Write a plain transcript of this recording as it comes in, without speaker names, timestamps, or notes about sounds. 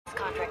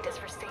contract is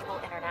for Sable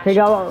International. Hey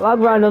guys,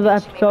 welcome to another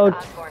episode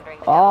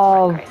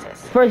of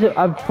first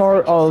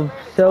part of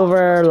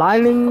Silver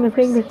Lining, I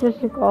think it's what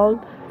it's called.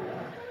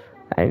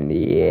 And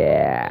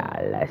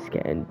yeah, let's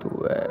get into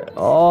it.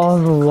 Oh,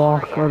 the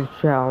Walker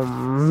shell.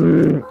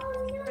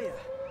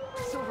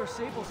 Silver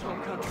Sable's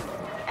home country.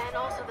 And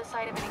also the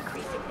site of an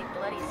increasingly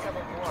bloody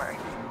civil war.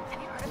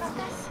 Have you heard about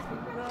this?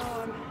 No,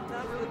 I'm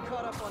not really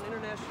caught up on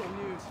international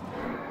news.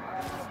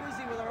 We're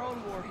busy with our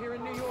own war here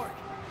in New York.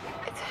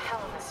 It's a hell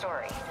of a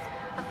story.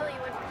 I'll fill you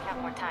in when we have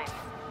more time.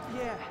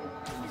 Yeah,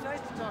 it'd be nice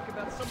to talk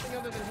about something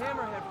other than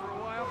Hammerhead for a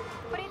while.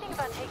 What do you think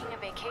about taking a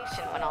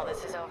vacation when all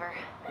this is over?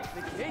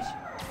 Vacation?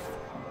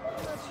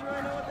 I'm not sure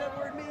I know what that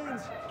word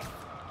means.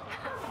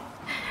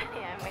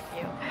 Yeah, I'm with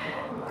you.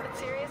 But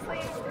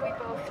seriously, we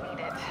both need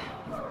it.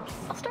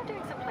 I'll start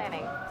doing some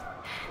planning.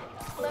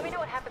 Let me know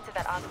what happens at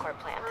that Oscorp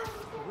plant.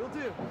 Will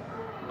do.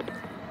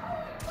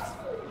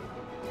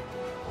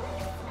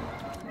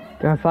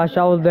 Can I flash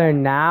out there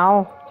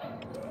now?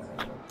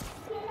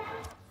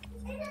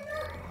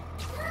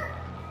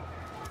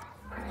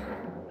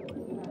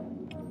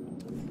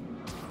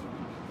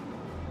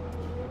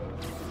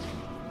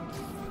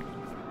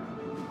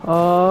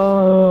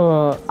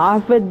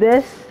 After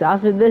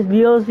this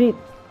DLC,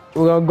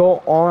 we're gonna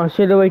go on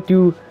straight away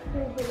to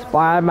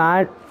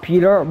Spider-Man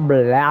Peter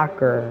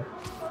Blacker.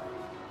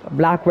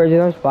 Black version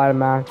of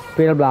Spider-Man,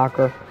 Peter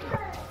Blacker.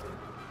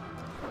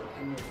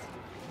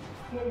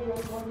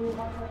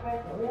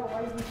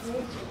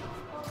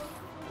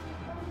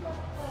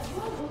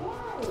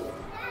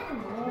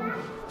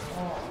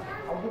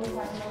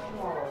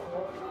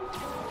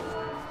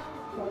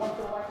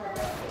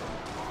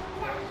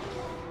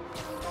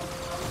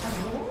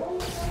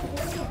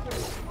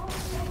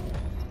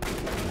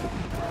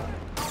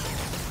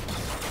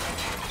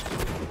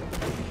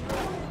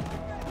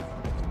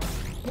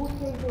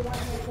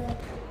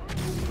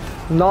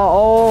 No,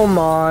 oh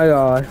my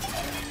god.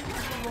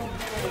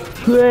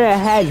 Straight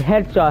ahead,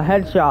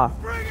 headshot.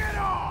 Bring it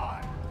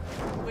on!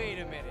 Wait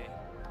a minute.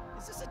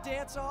 Is this a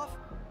dance-off?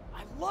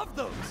 I love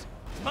those.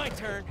 My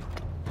turn.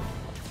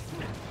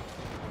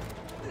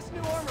 This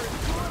new armor is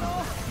cool and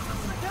all.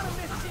 I kind of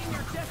miss seeing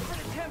your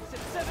desperate attempts at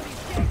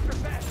 70s gangster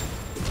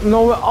fashion.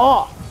 No,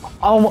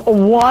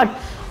 what? You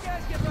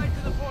guys get right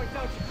to the point,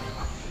 don't you?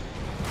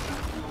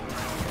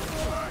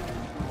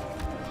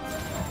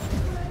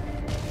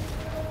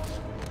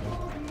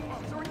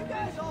 So are you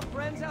guys all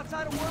friends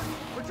outside of work,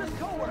 or just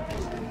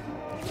co-workers?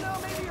 You know,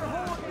 maybe your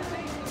whole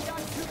organization's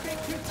gotten too big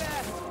too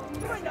fast.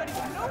 You might not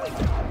even know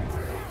each other.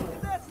 If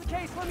that's the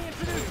case, let me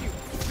introduce you.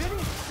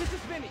 Vinny, this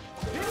is Vinny.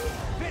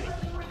 Vinny.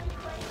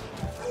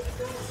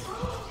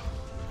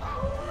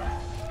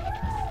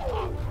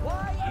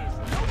 Why is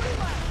nobody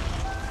laughing?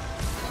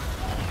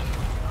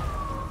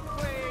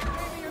 Wait,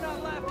 maybe you're not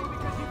laughing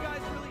because you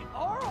guys really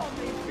are all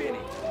named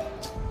Vinny.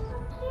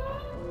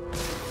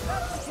 If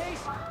that's the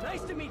case,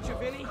 nice to meet you,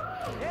 Vinny.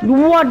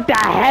 What the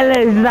hell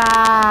is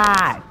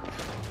that?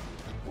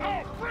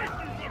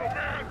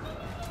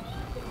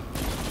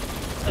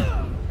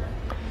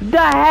 The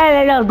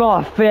hell is that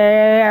not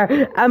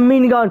fair? I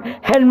mean, God,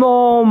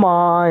 hello,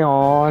 my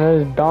on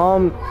is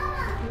dumb.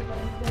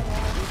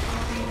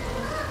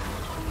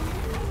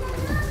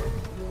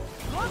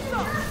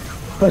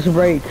 Press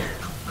break.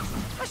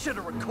 I should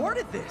have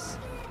recorded this.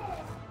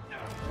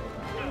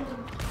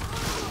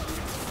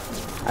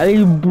 At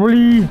least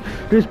breathe.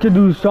 This could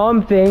do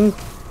something.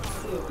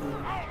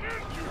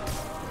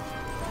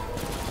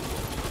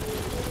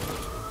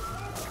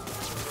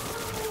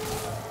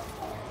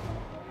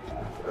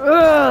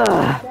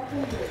 Ugh.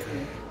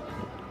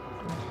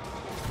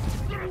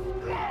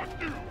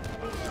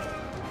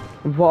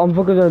 I'm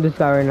focused on this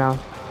guy right now.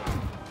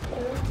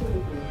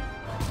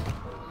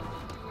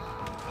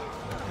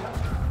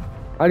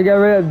 I'll get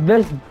rid of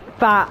this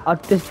fat,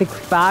 autistic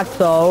fat,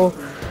 so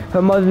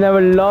her mother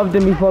never loved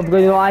him before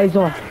because you know I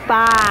so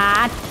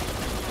fat.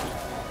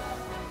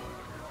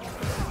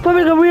 Tell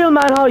me the real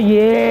man, how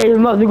yeah, you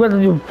must be going to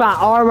do fat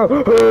armor.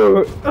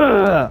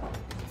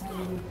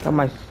 Got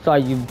my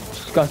sight, you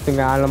disgusting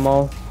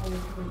animal.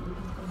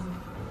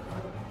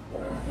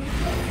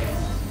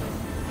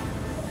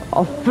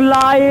 A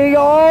flying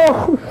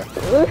oh!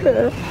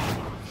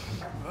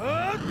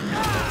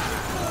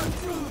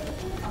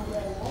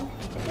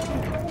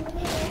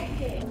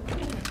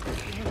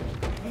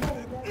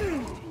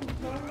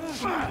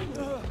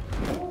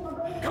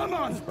 Come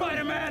on,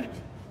 Spider-Man!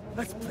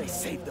 Let's play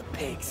Save the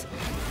Pigs.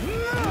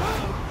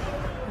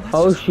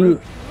 Oh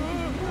shoot.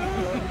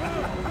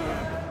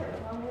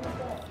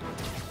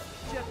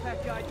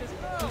 Jetpack guy just...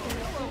 Oh,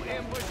 hello,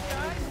 ambush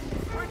guys.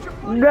 Where'd your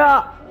buddy? No.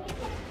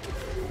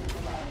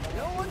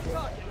 No one's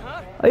talking,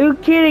 huh? Are you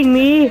kidding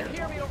me?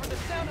 Hear me over the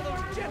sound of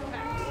those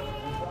jetpacks.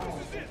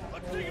 This is it.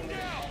 Let's take him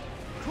down.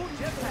 Cool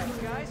jetpacks,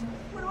 guys.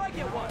 Where do I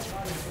get one?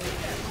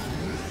 Yeah.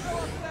 Go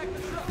off the back of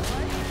the truck,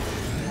 right?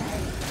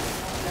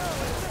 No,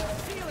 it's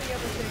stealing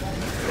everything.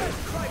 You guys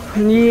tried.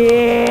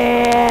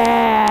 Yeah!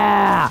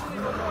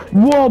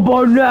 What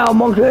about now,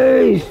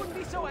 monkeys? Wouldn't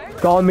be so angry.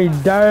 Call me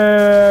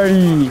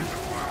daddy.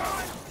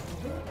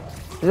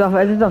 This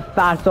is a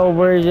fatso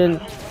version.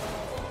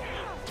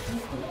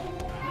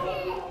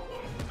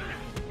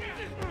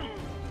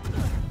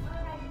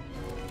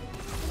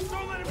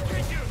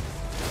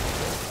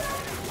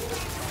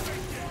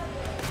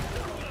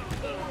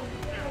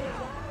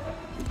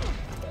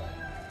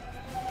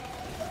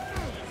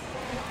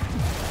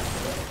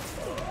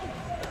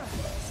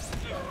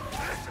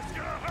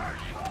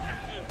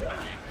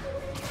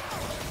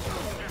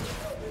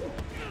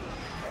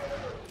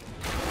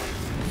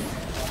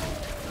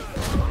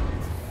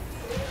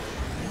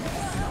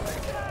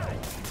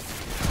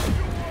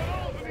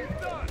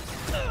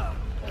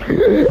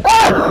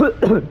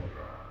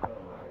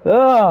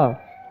 Ugh.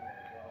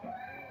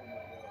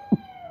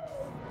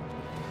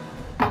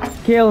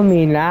 Kill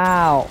me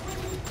now.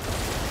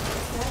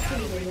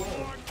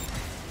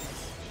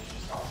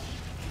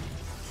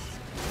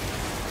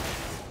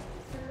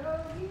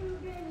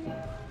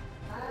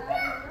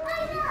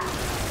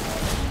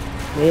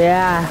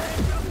 Yeah.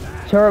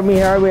 Hurt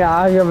me,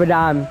 I'll give a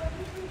damn.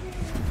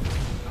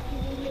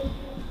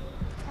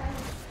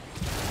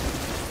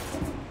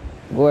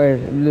 Where's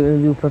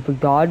do perfect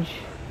dodge?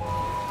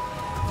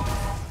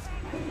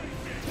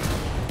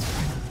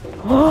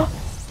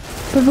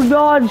 Perfect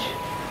dodge!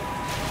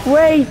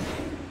 Wait!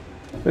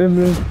 I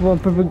need to perform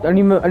perfect dodge.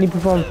 I need to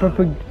perform a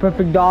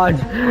perfect dodge.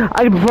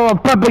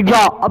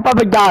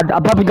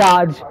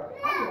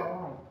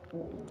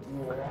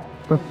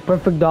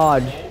 Perfect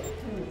dodge.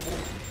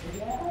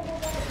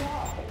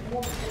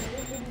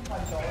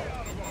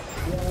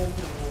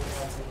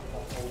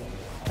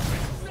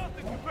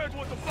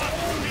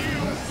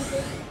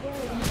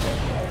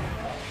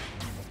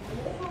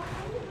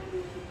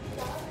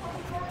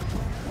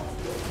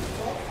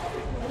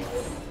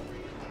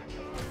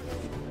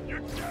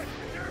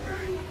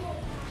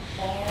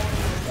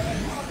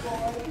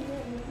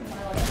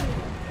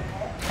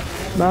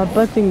 I'm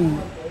pressing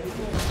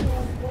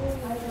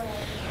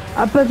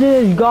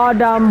this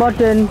goddamn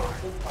button.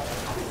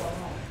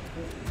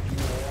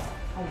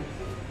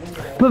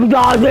 Perfect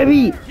dodge,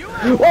 baby!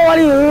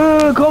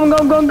 Oh, come! Now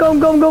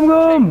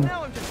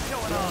I'm just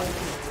showing off.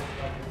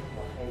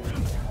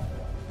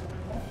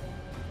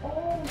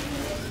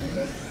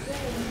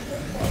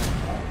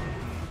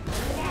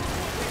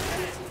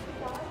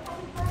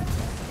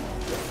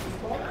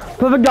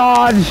 Perfect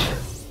dodge!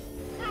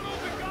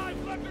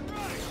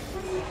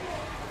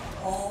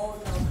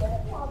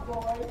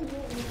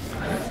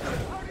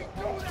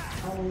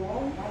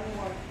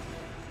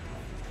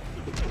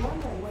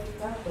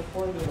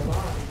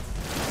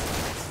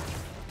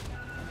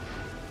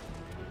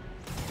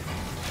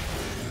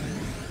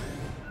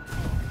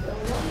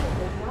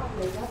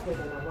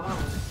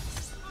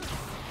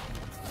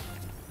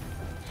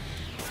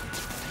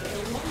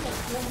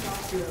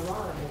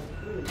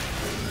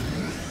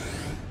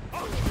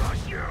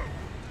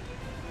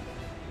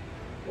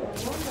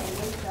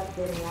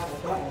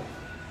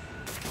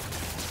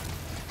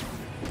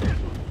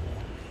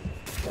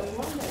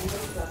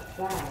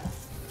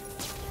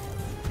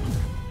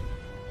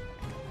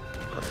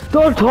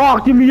 Don't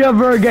talk to me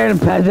ever again,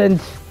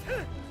 peasants!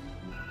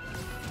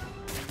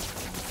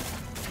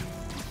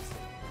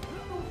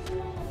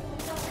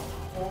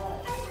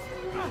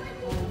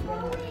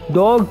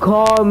 Don't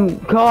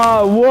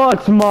call,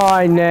 what's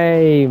my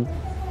name?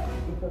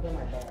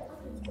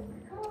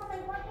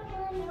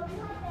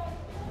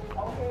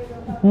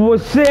 Well,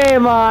 say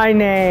my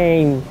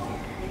name!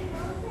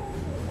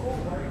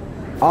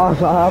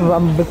 Also,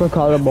 I'm a bit of a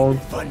collarbone.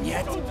 Fun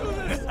yet?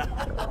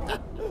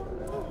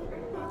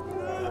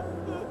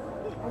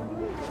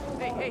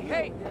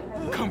 Hey!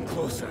 Come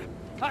closer.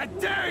 I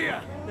dare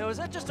ya! Now, is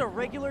that just a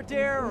regular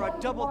dare or a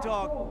double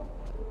dog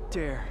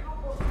dare?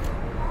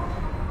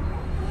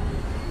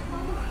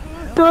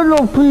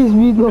 No, please,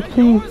 no,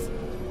 please.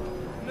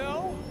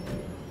 No?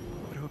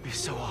 But it would be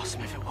so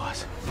awesome if it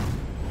was.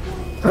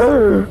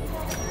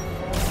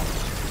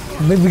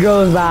 Baby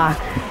girl's back.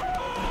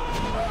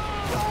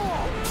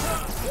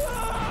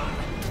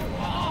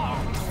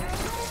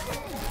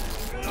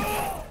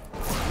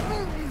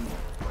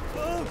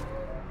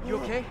 You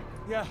okay?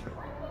 Yeah.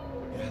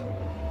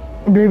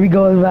 Baby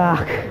girl's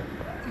back.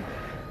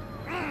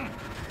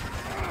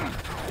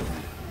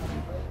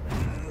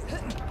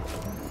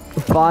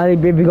 Finally,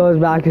 baby goes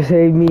back to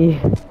save me.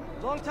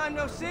 Long time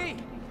no see.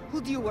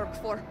 Who do you work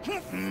for?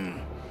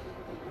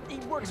 He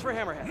works for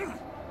Hammerhead.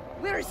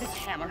 Where is this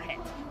hammerhead?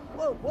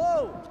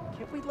 Whoa!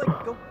 Can't we,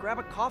 like, go grab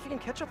a coffee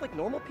and catch up like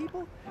normal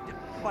people?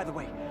 By the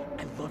way,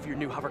 I love your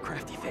new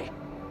hovercrafty thing.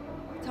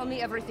 Tell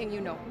me everything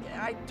you know.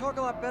 I talk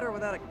a lot better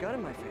without a gun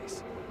in my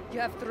face. You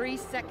have 3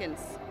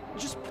 seconds.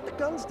 Just put the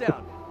guns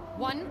down.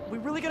 1, We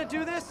really gonna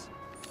do this?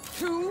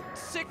 2,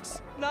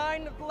 6,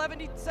 9,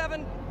 11,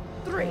 7,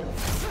 3.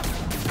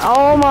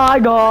 Oh my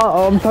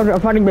god, I'm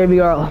finding baby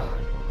girl.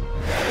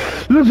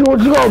 Listen,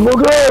 what's going on,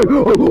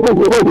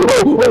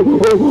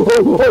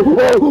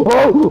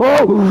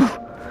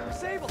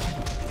 Sable.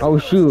 Oh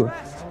shoot.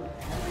 Rest.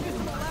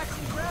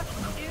 Relaxing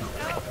breath. In,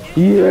 out,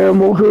 in. Yeah,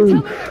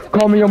 monkey.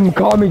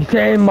 Call me,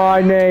 say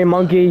my name,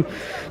 monkey.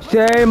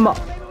 Maybe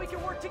we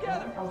can work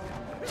together.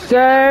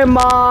 Say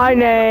my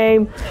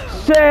name.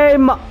 Say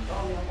my.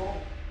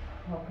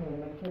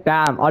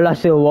 Damn, I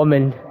lost to a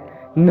woman.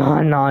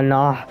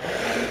 No.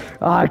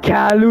 I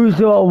can't lose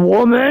to a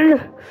woman.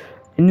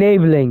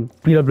 Enabling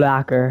Peter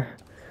Blacker.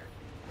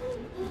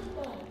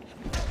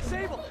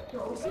 Sable,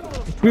 you seem a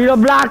little Peter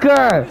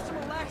Blacker. some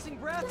relaxing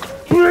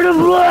breath. Peter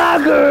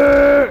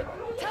Blacker.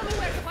 Tell me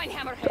where to find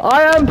Hammerhead.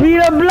 I am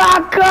Peter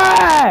Blacker.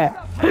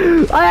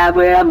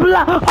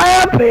 I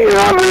am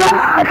Peter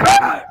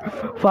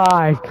Blacker.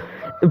 Fine.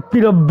 If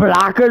Peter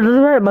Blacker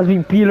doesn't work, it must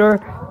be Peter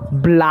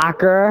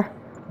Blacker.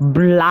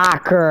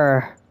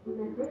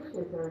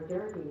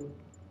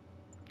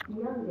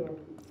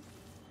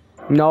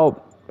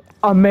 Nope.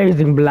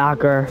 Amazing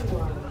Blacker.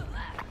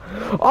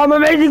 I'm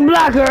Amazing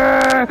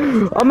Blacker.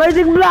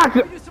 Amazing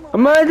Blacker.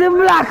 Amazing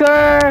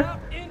Blacker.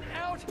 In,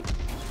 out.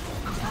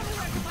 Tell me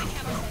where to find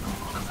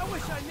Hammerhead. I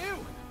wish I knew.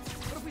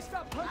 But if we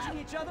stop punching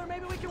each other,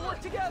 maybe we can work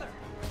together.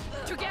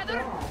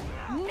 Together?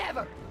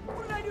 Never.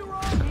 What did I do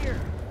wrong here?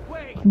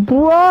 Wait.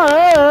 Bro,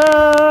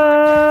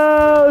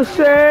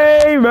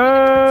 save me.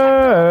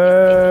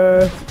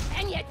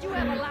 And yet you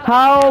have allowed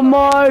How am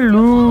I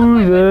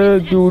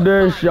losing to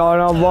the son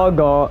of a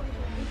god?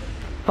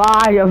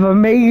 Fine, if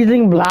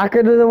Amazing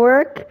Blacker doesn't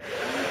work?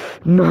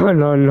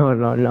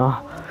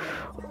 No.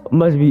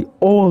 Must be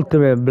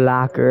Ultimate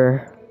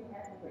Blacker.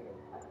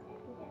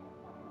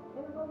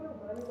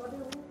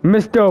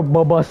 Mr.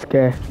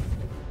 Bobuske.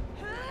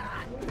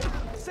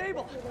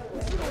 Sable,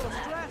 you seem a little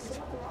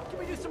stressed. Can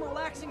we do some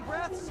relaxing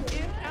breaths?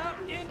 In,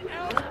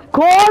 out.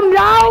 Calm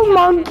down,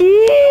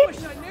 monkey!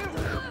 Wish I knew.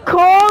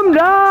 Calm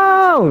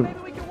down! Maybe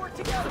we can work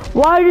together.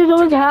 Why is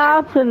this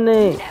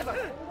happening? never.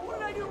 What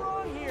did I do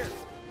wrong here?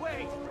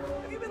 Wait,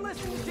 have you been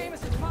listening to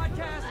Jameson's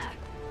podcast?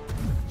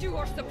 You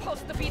are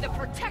supposed to be the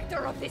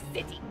protector of this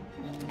city.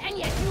 And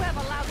yet you have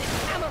allowed this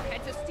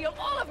Hammerhead to steal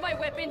all of my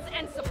weapons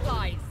and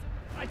supplies.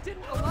 I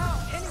didn't allow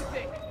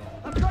anything.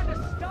 I'm trying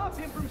to stop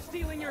him from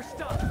stealing your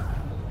stuff.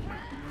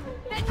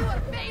 Then you are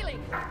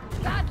failing.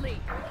 Badly.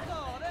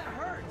 Oh, that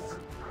hurts.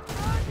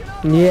 Get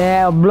off.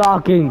 Yeah,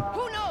 blocking.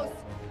 Who knows?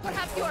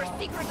 Perhaps you are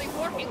secretly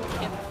working with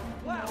him.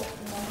 Wow.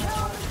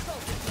 Now I'm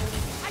insulted.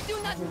 I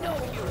do not know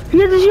you. He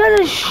has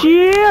a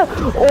shield.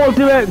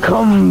 Ultimate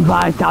come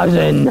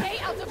 5000. Stay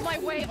out of my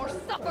way or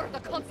suffer the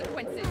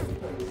consequences.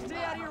 Stay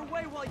out of your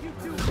way while you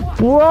do what?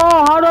 Bro,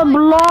 how to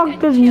block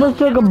this bus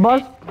like a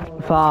bus?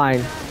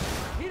 Fine.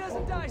 He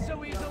doesn't die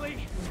so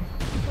easily.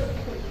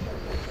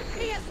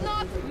 He has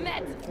not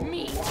met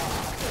me.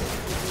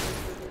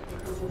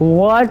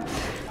 What?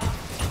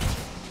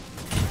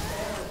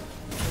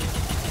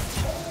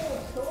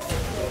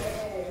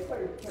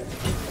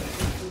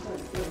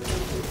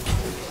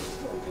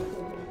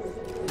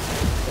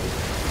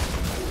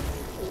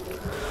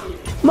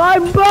 My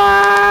bird!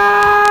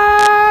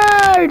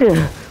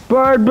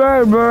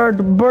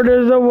 Bird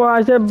is the one.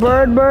 I said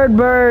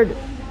bird.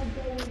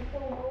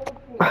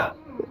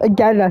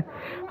 Again,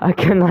 I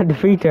cannot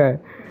defeat her.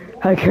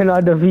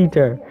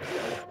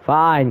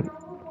 Fine.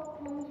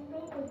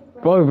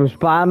 Bro, from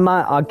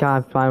Spider-Man, I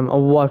can't find a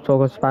watch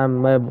talk of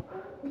Spider-Man.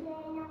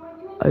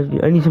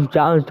 I need some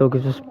challenge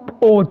tokens, just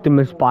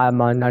Ultimate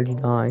Spider-Man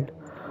 99.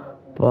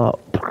 But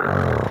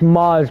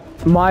Myers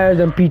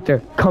and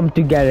Peter come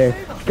together,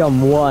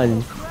 become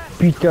one.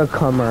 Peter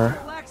Comer.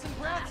 Relaxing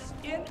breaths.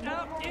 In,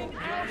 out.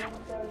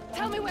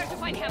 Tell me where to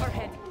find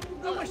Hammerhead.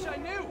 I wish I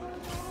knew.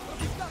 But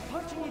if we stop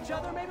punching each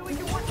other, maybe we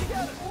can work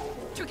together.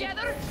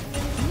 Together?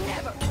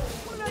 Never.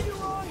 What did I do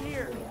wrong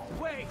here?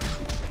 Wait,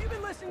 have you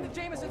been listening to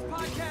Jameson's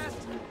podcast?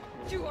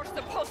 You are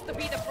supposed to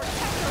be the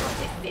protector of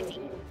this city.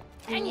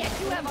 And yet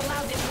you have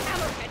allowed this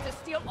Hammerhead to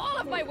steal all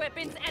of my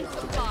weapons and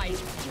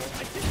supplies.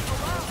 I didn't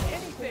allow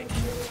anything.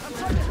 I'm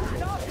trying to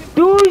stop him.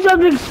 Do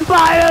something,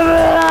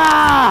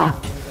 Spider-Man!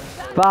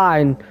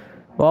 Fine.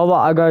 Well,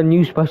 I got a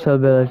new special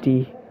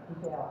ability.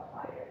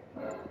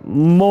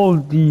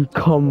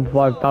 Multi-cum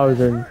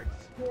 5000.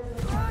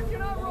 You're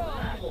not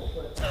wrong.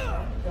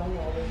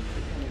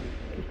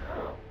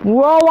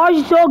 Bro, why are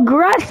you so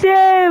aggressive?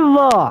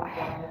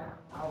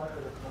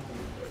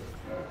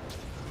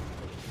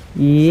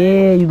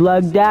 Yeah, you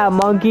like that,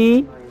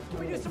 monkey? Can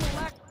we do some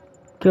relax?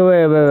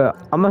 Okay, wait.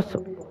 I must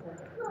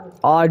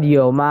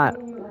audio,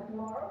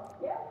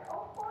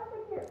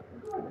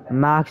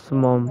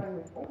 maximum.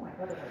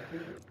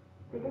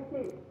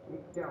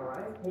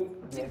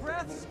 Deep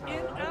breaths.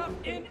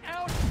 In,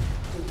 out.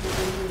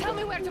 Tell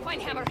me where to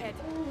find Hammerhead.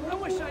 I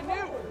wish I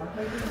knew.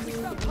 If we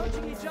stop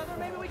punching each other,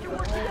 maybe we can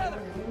work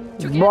together.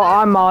 Bro,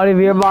 I'm out of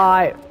here.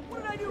 Bye.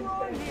 What did I do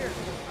wrong here?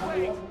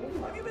 Wait,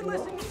 have you been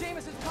listening to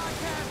Jameson's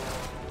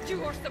podcast?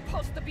 You are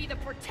supposed to be the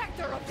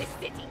protector of this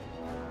city.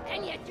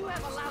 And yet you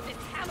have allowed this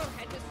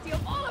Hammerhead to steal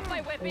all of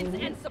my weapons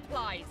and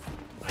supplies.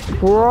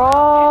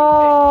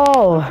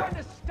 Bro. Trying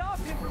to stop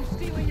him from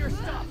stealing your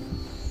stuff.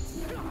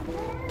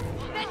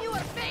 Then you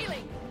are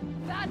failing.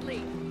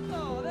 Badly.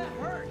 Oh, that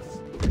hurts.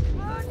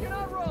 You're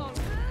not wrong.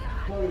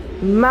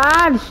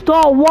 Man,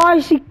 stop. Why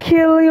is she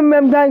killing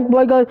him? I'm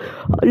like a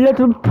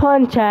little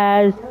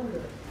punches.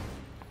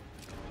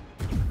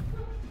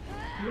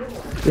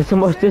 This is the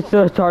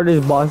most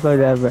hardest boss fight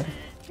ever.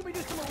 Can we do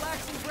some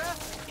relaxing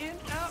breaths? In,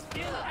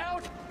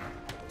 out.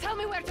 Tell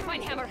me where to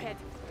find Hammerhead.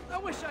 I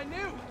wish I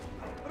knew.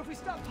 But if we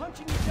stop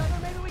punching each other,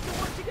 maybe we can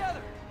work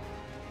together.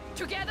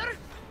 Together?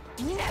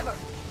 Never.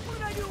 What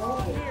did I do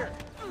wrong here?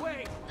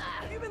 Wait,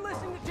 have you been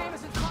listening to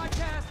Jameson's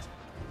podcast?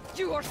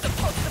 You are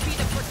supposed to be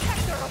the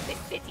protector of this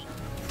city.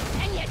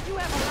 And yet you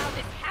have allowed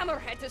this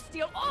Hammerhead to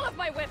steal all of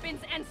my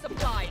weapons and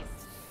supplies.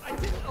 I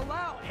didn't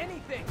allow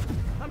anything.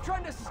 I'm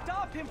trying to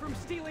stop him from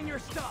stealing your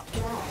stuff.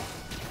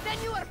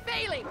 Then you are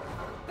failing.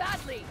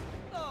 Badly.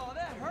 Oh,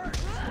 that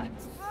hurts.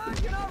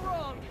 You're not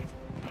wrong.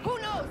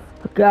 Who knows?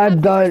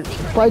 God, dodge.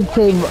 Fight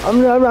save.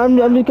 I'm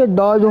just gonna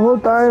dodge the whole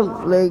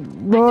time. Like, I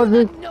do dodge.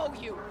 not know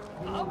you.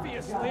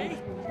 Obviously.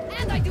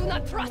 And I do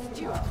not trust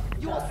you.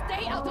 You will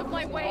stay out of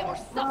my way or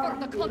suffer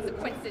the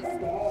consequences.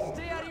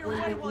 Stay out of your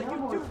way while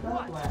you do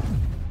what?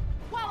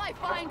 While I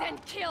find and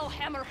kill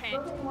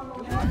Hammerhead.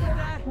 After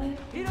that,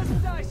 he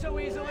doesn't die so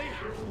easily.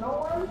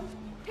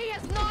 He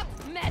has not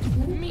met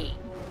me.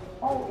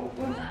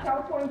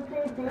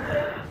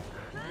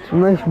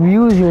 Some nice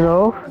views, you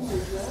know.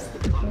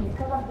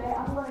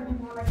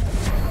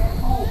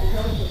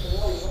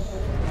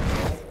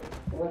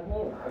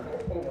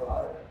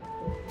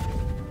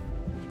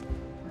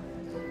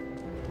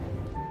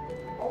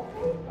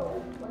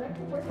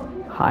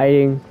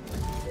 Hiding.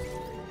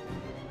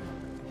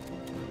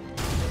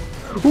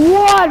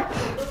 What?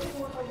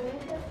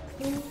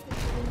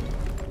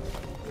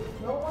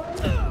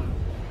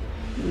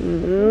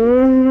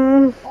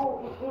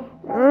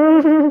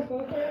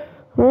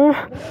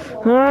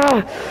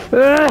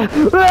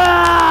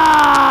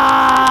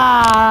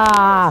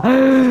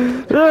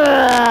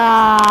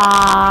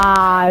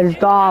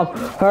 Stop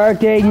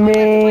hurting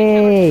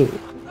me.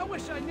 I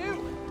wish I knew.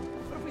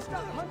 But if we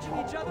stop punching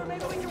each other,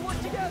 maybe we can work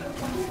together.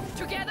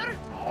 Together?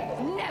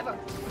 Never.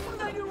 What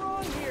did I do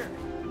wrong here?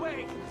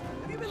 Wait,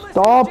 have you been listening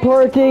Stop to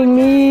Jameson's hurting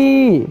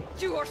me.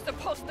 You are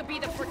supposed to be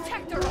the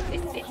protector of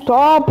this city.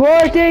 Stop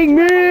hurting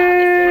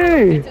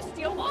me. To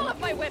steal all of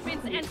my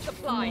weapons and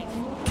supplies.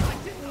 I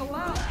didn't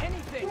allow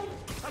anything.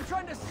 I'm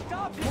trying to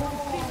stop him from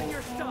stealing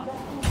your stuff.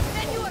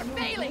 Then you are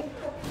failing.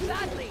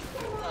 Badly.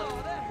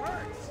 Oh, that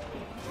hurts.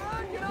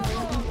 You're not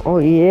wrong. Oh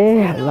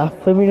yeah, last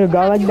for me to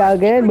die like that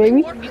again,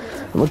 baby. I'm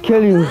gonna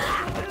kill you.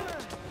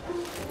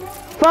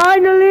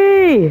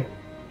 Finally!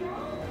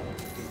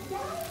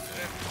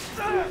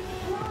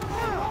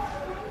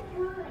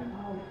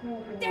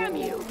 Damn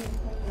you!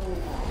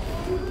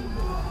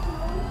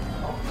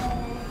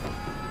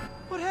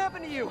 What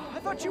happened to you? I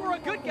thought you were a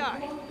good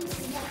guy.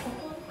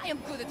 I am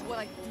good at what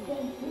I do.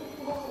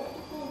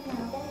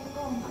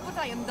 But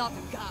I am not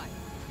a guy.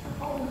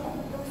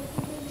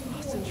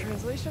 Lost in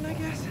translation, I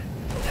guess.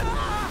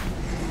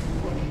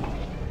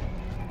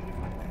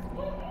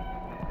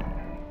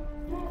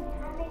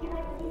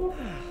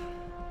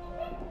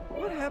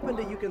 What happened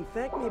to you can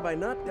thank me by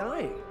not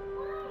dying?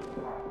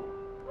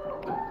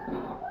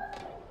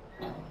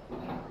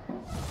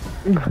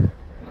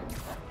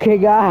 Okay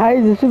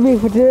guys, this will be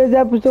for today's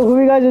episode. Hope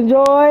you guys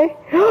enjoy.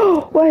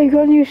 Why you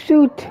got a new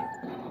suit?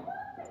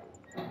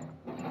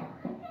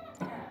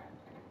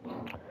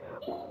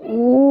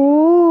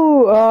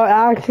 Ooh,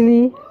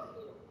 actually,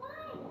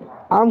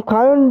 I'm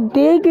kind of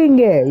digging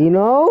it, you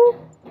know?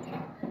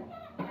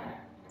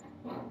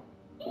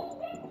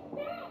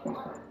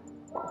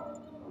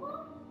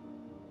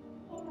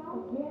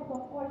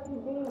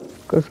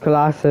 It's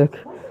classic.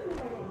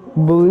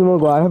 Bully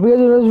Maguire. Hope you guys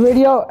enjoyed this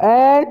video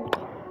and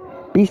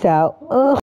peace out.